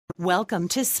Welcome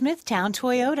to Smithtown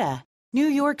Toyota, New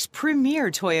York's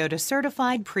premier Toyota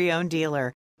certified pre-owned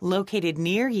dealer, located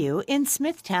near you in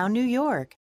Smithtown, New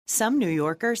York. Some New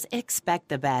Yorkers expect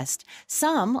the best.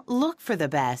 Some look for the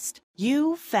best.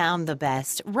 You found the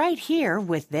best right here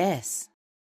with this.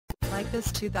 Like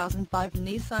this 2005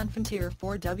 Nissan Frontier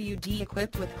 4WD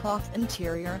equipped with cloth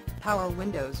interior, power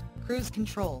windows, cruise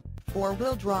control,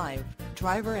 4-wheel drive,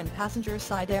 driver and passenger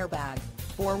side airbag,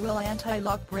 4-wheel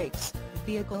anti-lock brakes,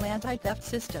 vehicle anti-theft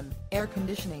system, air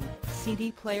conditioning,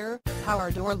 CD player, power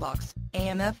door locks,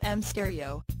 AM/FM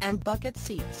stereo, and bucket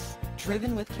seats.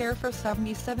 Driven with care for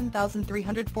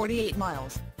 77,348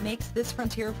 miles, makes this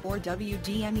Frontier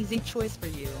 4WD an easy choice for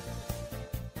you.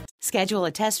 Schedule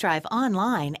a test drive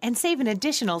online and save an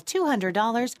additional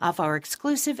 $200 off our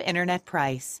exclusive internet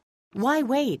price. Why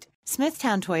wait?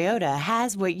 Smithtown Toyota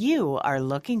has what you are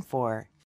looking for.